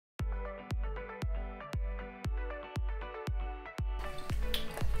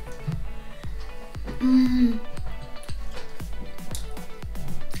I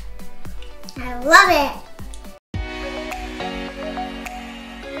love it.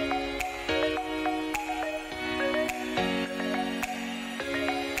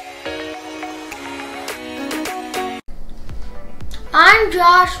 I'm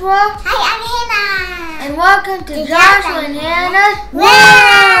Joshua. Hi, I'm Hannah. And welcome to Joshua and Hannah's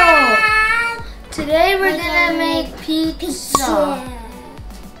World. Today we're gonna make pizza.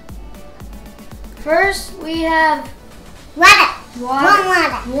 First we have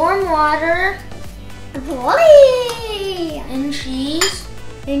warm water, and cheese,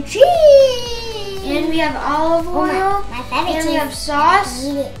 and we have olive oil, and we have sauce,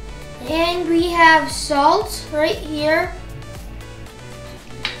 and we have salt right here,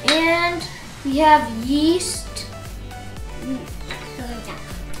 and we have yeast,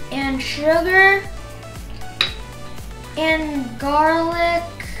 and sugar, and garlic.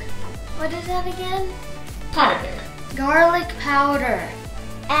 What is that again? Powder. Garlic powder.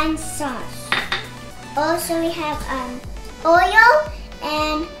 And sauce. Also we have oil,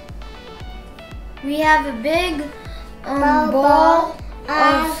 and we have a big ball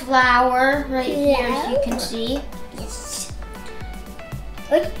of flour right here, if you can see. Yes.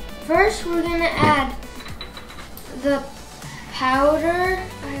 First we're gonna add the powder.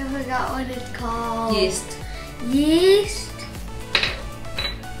 I forgot what it's called. Yeast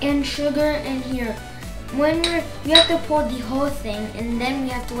and sugar in here. We have to pour the whole thing, and then we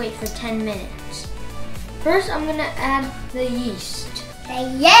have to wait for 10 minutes. First I'm gonna add the yeast.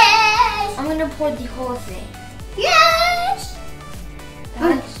 Yes! I'm gonna pour the whole thing. Yes!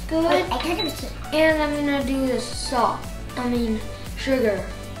 That's good. Wait, And I'm gonna do the sugar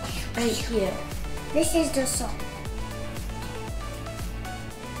right here. this is the salt.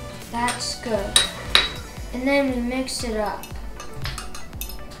 That's good. And then we mix it up.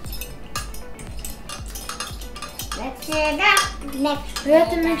 Mix it up. Next. We have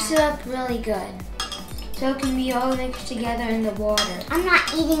to mix it up really good, so it can be all mixed together in the water. I'm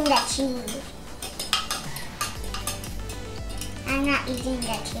not eating the cheese. I'm not eating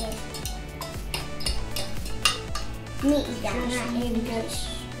the cheese. Me eat that. I'm not eating this.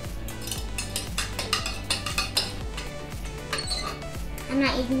 I'm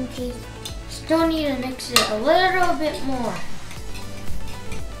not eating cheese. Still need to mix it a little bit more.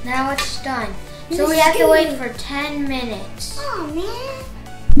 Now it's done. So we have to wait for 10 minutes. Oh man.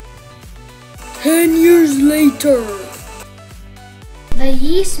 10 years later. The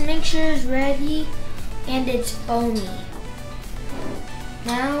yeast mixture is ready and it's foamy.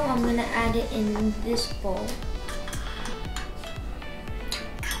 Now I'm gonna add it in this bowl.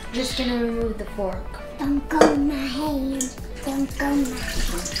 Just gonna remove the fork. Don't go in my hand. Don't go in my hand.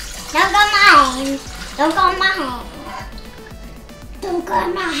 Don't go in my hand. Don't go in my hand. Don't go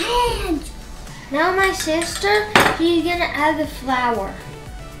in my hand. Now my sister, she's gonna add the flour.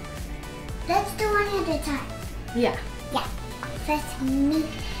 Let's do one at a time. Yeah. Yeah. First me.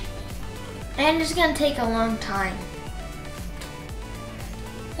 And it's gonna take a long time.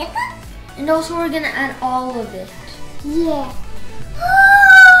 Yep. And also we're gonna add all of it. Yeah.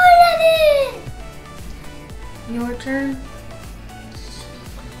 All of it. Your turn.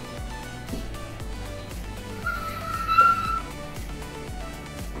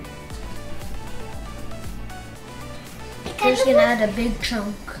 We're just gonna add a big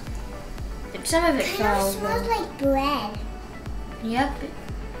chunk. Some of it Kind fell. of smells like bread. Yep.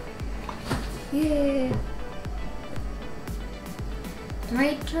 Yeah.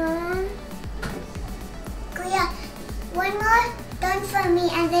 My turn. Kuya, one more done for me,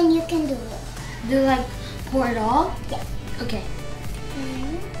 and then you can do it. Do like pour it all? Yeah. Okay.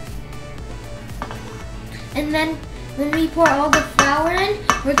 And then when we pour all the flour in,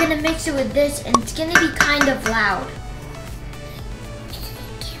 we're gonna mix it with this, and it's gonna be kind of loud.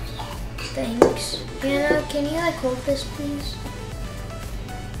 Thanks. Hannah, can you like hold this, please?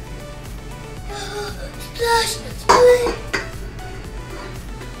 Splash, splash.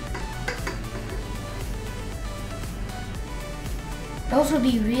 Also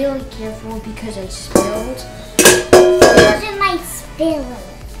be really careful because I spilled. Those are my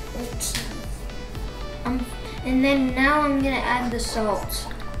spillers with cheese. And then now I'm gonna add the salt.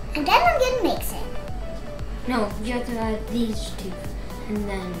 And then I'm gonna mix it. No, you have to add these two and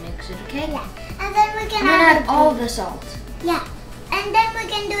then mix it, okay? Yeah. And then we can I'm gonna add all the salt. Yeah. And then we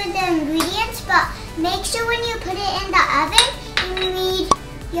can do the ingredients, but make sure when you put it in the oven, you need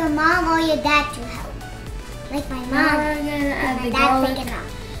your mom or your dad to help. Like my mom. Now we're gonna add the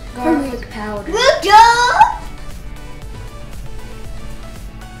garlic powder. Good job!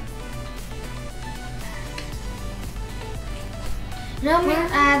 Now I'm gonna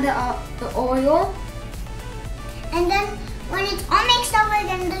add the oil And then when it's all mixed up, we're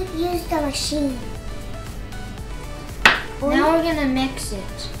going to use the machine. Now we're going to mix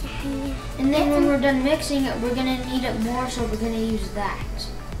it. And then when we're done mixing it, we're going to need it more, so we're going to use that.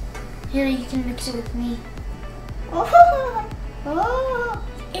 Hannah, you can mix it with me. Oh.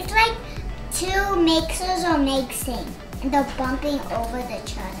 It's like two mixers are mixing and they're bumping over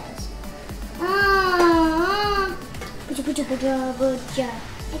each other. Buja, buja, buja.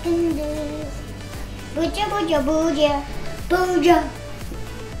 I can do this. Buja, buja, buja, buja.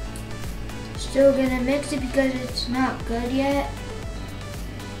 Still gonna mix it because it's not good yet.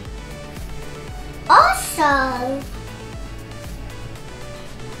 Also,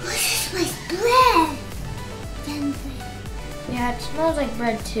 this is my bread. Yeah, it smells like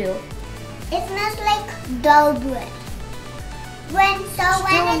bread too. It smells like dough bread. When it's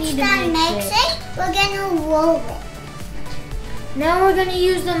done mixing, we're gonna roll it. Now we're gonna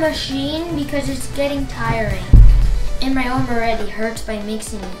use the machine because it's getting tiring. And my arm already hurts by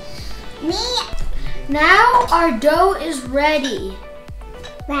mixing it. Me? Now our dough is ready.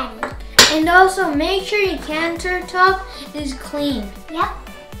 Ready. And also make sure your countertop is clean. Yep.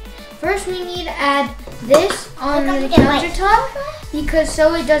 First we need to add this on the countertop because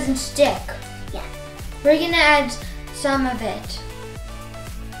so it doesn't stick. Yeah. We're gonna add some of it.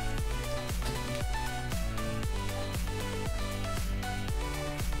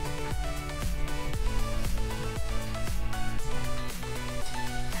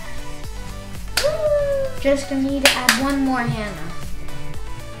 Just gonna need to add one more, Hannah.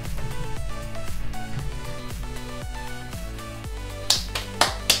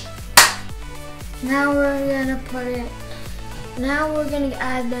 Now we're gonna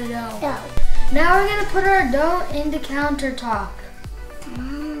add the dough. Now we're gonna put our dough in the countertop.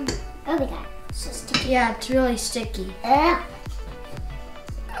 Oh my god, so sticky. Yeah, it's really sticky.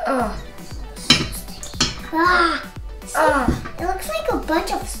 Oh. So sticky. It looks like a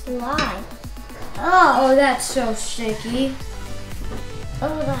bunch of slime. Oh, that's so sticky.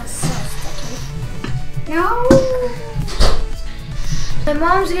 Oh, that's so sticky. No. My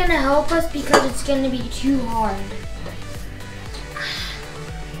mom's gonna help us because it's gonna be too hard.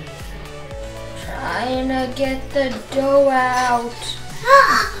 Trying to get the dough out.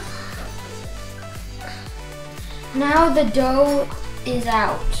 Now the dough is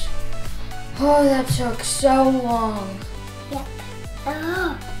out. Oh, that took so long. Yep.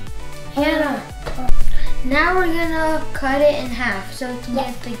 Hannah, now we're gonna cut it in half so it can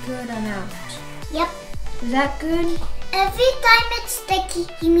get the good amount. Yep. Is that good? Every time it's sticky,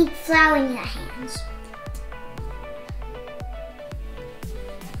 you need flour in your hands.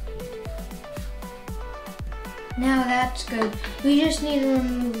 Now that's good. We just need to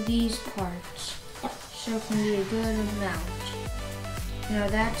remove these parts. Yep. So it can be a good amount. Now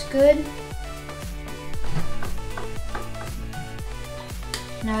that's good.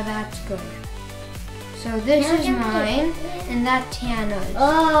 Now that's good. So this is mine, and that's Hannah's.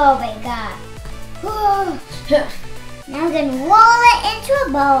 Oh my god. Now I'm gonna roll it into a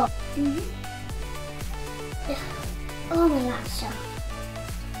bowl. Oh my gosh. So.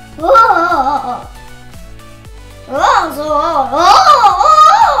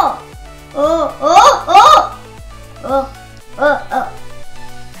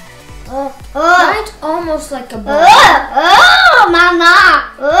 Mine's almost like a ball. Oh, Mama!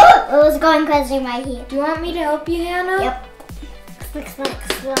 It was going crazy right here. Do you want me to help you, Hannah? Yep. Looks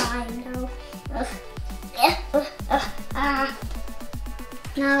like slime though.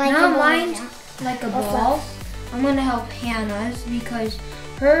 Now mine's like a ball. I'm gonna help Hannah's because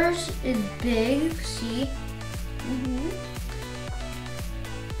hers is big. See?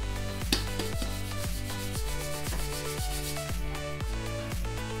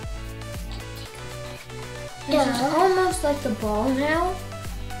 This is almost like a ball now.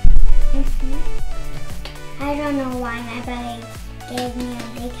 I don't know why my buddy gave me a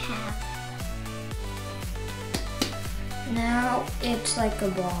big half. Now it's like a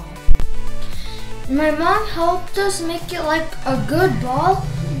ball. My mom helped us make it like a good ball,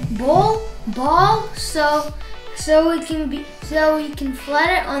 so we can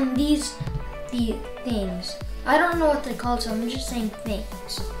flat it on the things. I don't know what they're called, so I'm just saying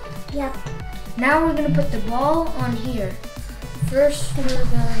things. Yep. Now we're gonna put the ball on here. First we're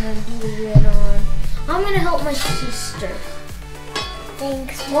gonna do it on. I'm gonna help my sister.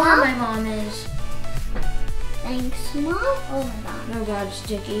 Thanks, Or Mom. my mom is. Thanks, Mom. Oh my god. Oh god, it's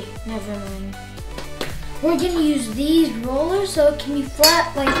sticky. Never mind. We're gonna use these rollers so it can be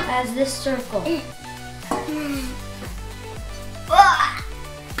flat like as this circle.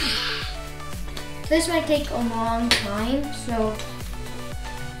 This might take a long time, so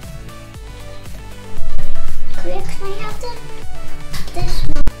Can I have this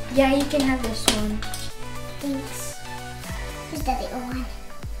one? Yeah, you can have this one. Thanks. Is that the other one?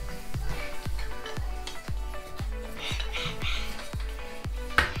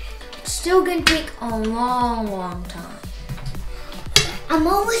 Still gonna take a long time. I'm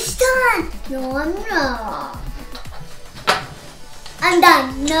almost done. No, I'm not. I'm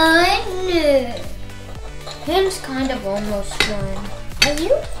done. No. Him's kind of almost done. Are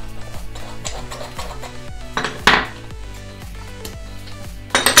you?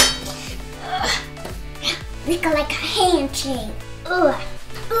 Look like a handshake. Ooh,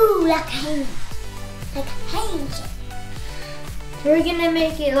 like a hand. Like a handshake. We're gonna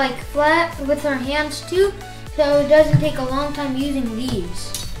make it like flat with our hands too, so it doesn't take a long time using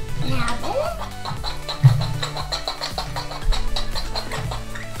these. Now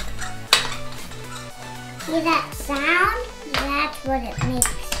hear that sound? That's what it makes.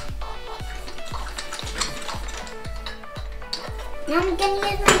 Now I'm gonna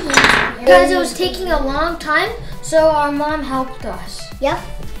use my hands. Because it was taking a long time, so our mom helped us. Yep.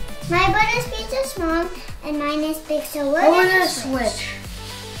 My brother's pizza is small and mine is big, so we're gonna switch.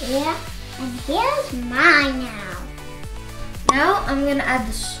 Yeah. And here's mine now. Now I'm gonna add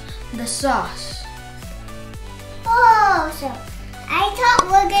the sauce. Oh, so I thought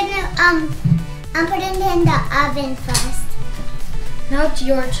we're gonna put it in the oven first. Now it's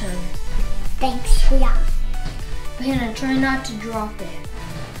your turn. Thanks, yeah. Hannah, try not to drop it.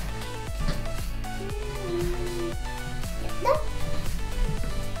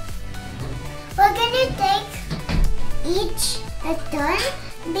 We're gonna take each a turn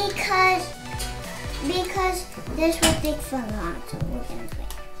because this will take for long, so we're gonna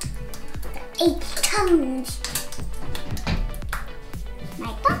wait. 8 turns.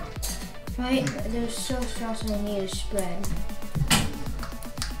 Like that. Right, there's so sauce I need to spread.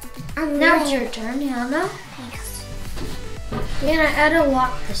 I'm Now ready. it's your turn, Hannah. Thanks. Hannah, add a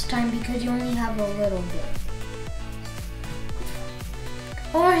lot this time because you only have a little bit.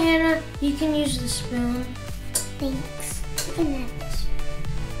 Or Hannah, you can use the spoon. Thanks. You can have this.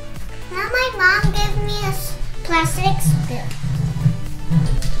 Now my mom gave me a plastic spoon.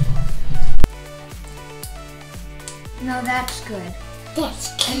 No, that's good.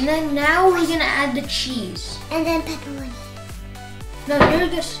 That's good. And then now we're gonna add the cheese. And then pepperoni. No, you're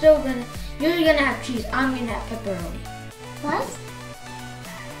gonna have cheese. I'm gonna have pepperoni. What?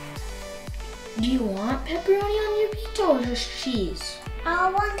 Do you want pepperoni on your pizza or just cheese?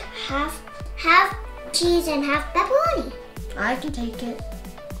 I want half cheese and half pepperoni. I can take it.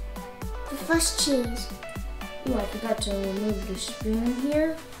 The first cheese. Oh, I forgot to remove the spoon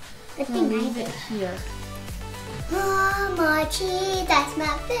here. The I'll thing leave it here. Oh, more cheese. That's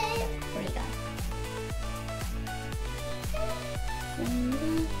my favorite. What do you got?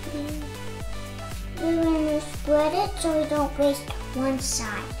 We're going to split it so we don't waste one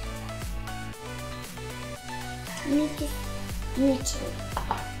side. Me too.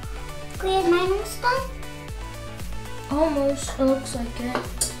 Okay, is mine almost done? Almost. It looks like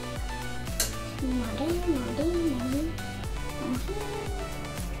it.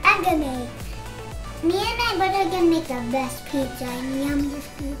 I'm gonna make. Me and my brother are gonna make the best pizza and yummiest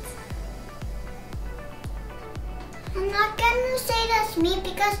pizza. I'm not gonna say that's me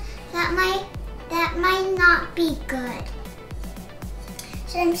because that might not be good.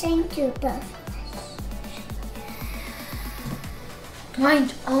 So I'm saying to both.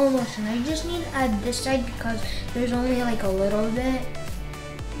 Mine's almost, and I just need to add this side because there's only like a little bit.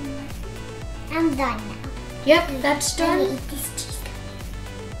 I'm done now. Yep, that's I'm gonna done. eat this cheese.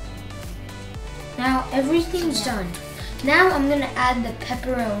 Now everything's done. Now I'm gonna add the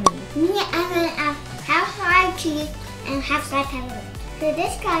pepperoni. Yeah, I'm gonna have half fried cheese and half fried pepperoni. So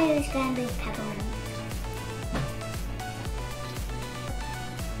this guy is gonna be pepperoni.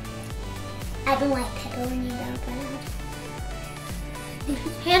 I don't like pepperoni though, but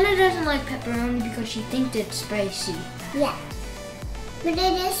Hannah doesn't like pepperoni because she thinks it's spicy. yeah. But it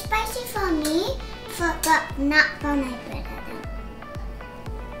is spicy for me, but not for my brother though.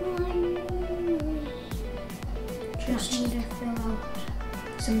 Just need to fill out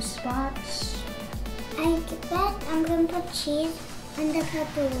some spots. I'm gonna put cheese on the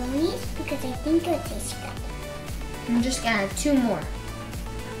pepperonis because I think it'll taste good. I'm just gonna add 2 more.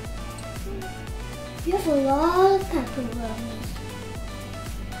 You have a lot of pepperonis.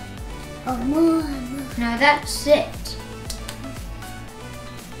 Oh, more. Now that's it.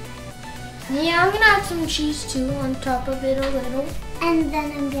 Yeah, I'm gonna add some cheese too on top of it a little. And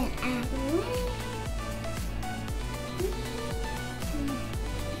then I'm gonna add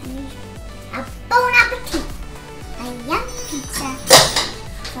a bon appetit. A yummy pizza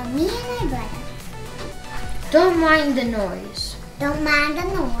for me and my brother. Don't mind the noise. Don't mind the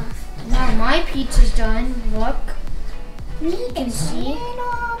noise. Now my pizza's done. Look. You can see.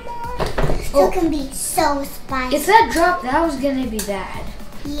 Still can be so spicy. If that dropped, that was gonna be bad.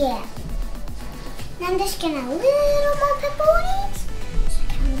 Yeah. Now I'm just gonna a little more pepperonis.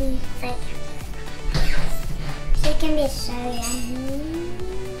 So it can be so yummy.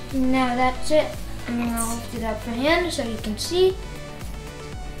 Now that's it. I'm gonna lift it up for hand so you can see.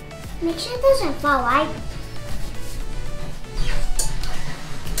 Make sure it doesn't fall out.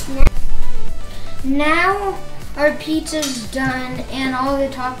 Now our pizza's done and all the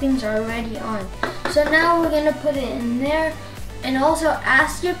toppings are already on. So now we're gonna put it in there and also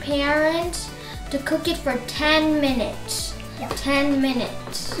ask your parents to cook it for 10 minutes. Yep. 10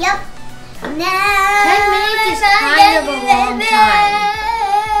 minutes. Yep. 10 minutes is kind of a long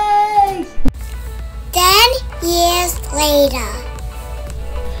time. 10 years later.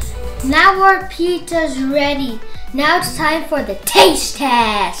 Now our pizza's ready. Now it's time for the taste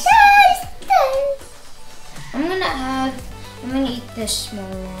test. I'm gonna eat this small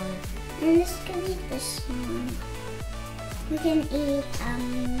one. I'm just gonna eat this one. We can eat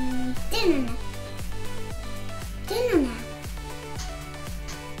dinner now. Dinner now.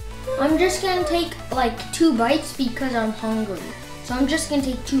 I'm just gonna take like 2 bites because I'm hungry. So I'm just gonna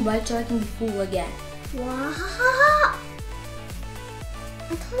take 2 bites so I can be full again. Wow.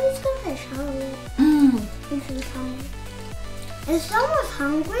 I thought he was gonna finish hungry. If he was hungry. If someone's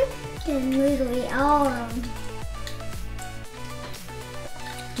hungry, then literally all of them.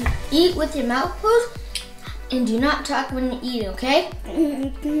 Eat with your mouth closed and do not talk when you eat, okay?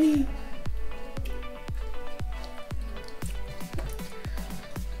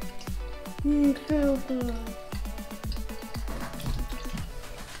 So good.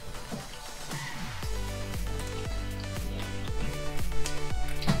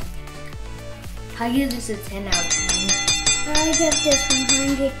 I give this a 10 out of 10. I give this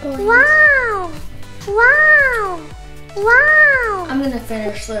 100 points. Wow! Wow! Wow! I'm gonna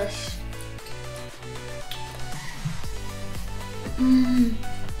finish this.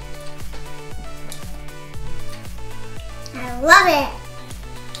 I love it.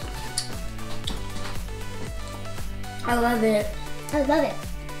 I love it. I love it.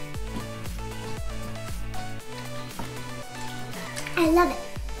 I love it.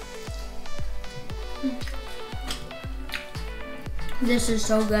 This is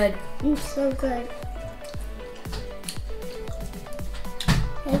so good. It's so good.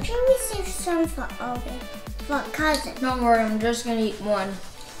 Make sure we save some for Owen, for cousin. Don't worry, I'm just gonna eat one.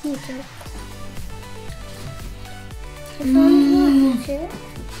 Me too. Pepperoni, too.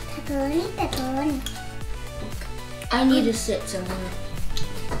 Pepperoni, pepperoni. I need to sit somewhere.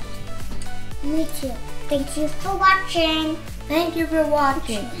 Me too. Thank you for watching. Thank you for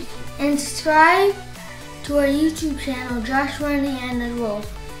watching. And subscribe to our YouTube channel, Joshua and Hannah's World,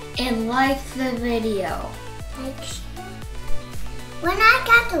 and like the video. Like, share. When I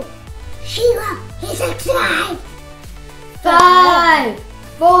got to Sheila, he subscribed. 5,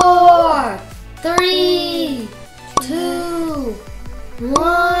 4, 3, 2,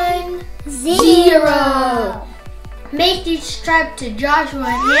 1, 0. Make sure you subscribe to Joshua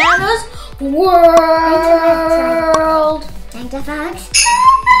and Hannah's World. Thank you, folks.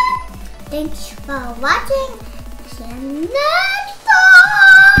 Thanks for watching. See you next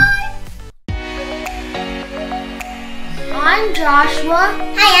time. I'm Joshua.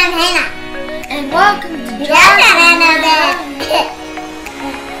 Hi, I'm Hannah. And welcome to Not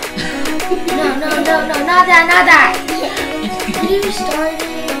No, not that. You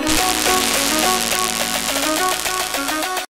started.